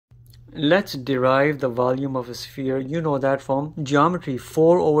Let's derive the volume of a sphere. You know that from geometry.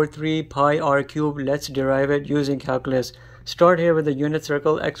 4 over 3 pi r cubed. Let's derive it using calculus. Start here with the unit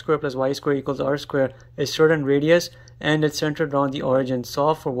circle. X squared plus y squared equals r squared. A certain radius and it's centered around the origin.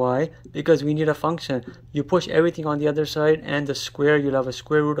 Solve for y because we need a function. You push everything on the other side and the square, you'll have a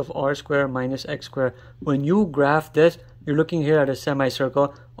square root of r squared minus x squared. When you graph this, you're looking here at a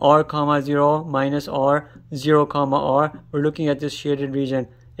semicircle. R comma 0 minus r, 0 comma r. We're looking at this shaded region.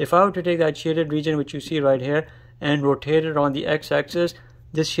 If I were to take that shaded region which you see right here and rotate it on the x-axis,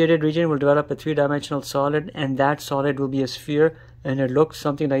 this shaded region will develop a three-dimensional solid, and that solid will be a sphere, and it looks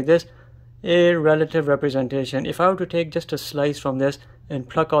something like this, a relative representation. If I were to take just a slice from this and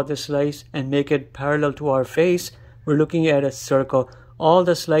pluck out this slice and make it parallel to our face, we're looking at a circle. All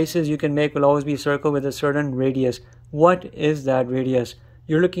the slices you can make will always be a circle with a certain radius. What is that radius?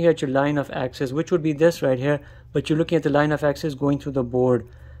 You're looking at your line of axis, which would be this right here, but you're looking at the line of axis going through the board.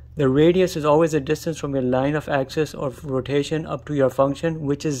 The radius is always the distance from your line of axis of rotation up to your function,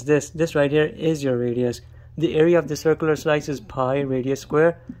 which is this. This right here is your radius. The area of the circular slice is pi radius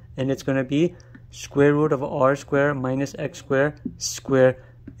square, and it's going to be square root of r square minus x square square.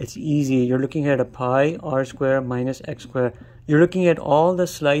 It's easy. You're looking at a pi r square minus x square. You're looking at all the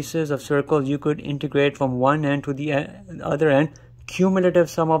slices of circles you could integrate from one end to the other end. Cumulative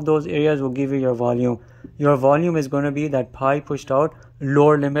sum of those areas will give you your volume. Your volume is going to be that pi pushed out,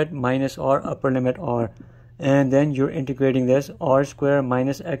 lower limit minus r, upper limit r. And then you're integrating this, r square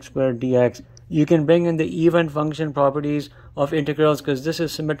minus x square dx. You can bring in the even function properties of integrals because this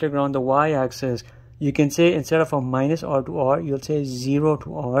is symmetric around the y-axis. You can say instead of a minus r to r, you'll say 0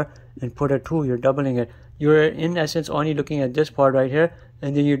 to r and put a 2. You're doubling it. You're in essence only looking at this part right here,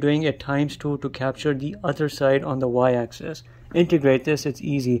 and then you're doing it times 2 to capture the other side on the y-axis. Integrate this, it's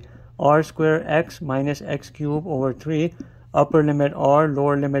easy. R square x minus x cubed over 3, upper limit r,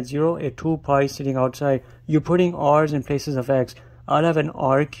 lower limit 0, a 2 pi sitting outside. You're putting r's in places of x. I'll have an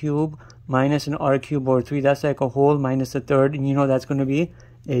r cubed minus an r cubed over 3. That's like a whole minus a third, and you know that's going to be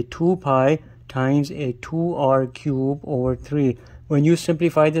a 2 pi times a 2r cubed over 3. When you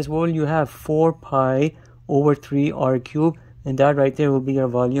simplify this, what will you have? 4 pi over 3 r cubed, and that right there will be your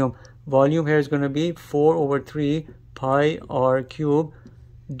volume. Volume here is going to be 4 over 3 pi r cubed,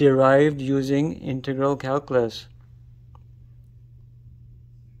 derived using integral calculus.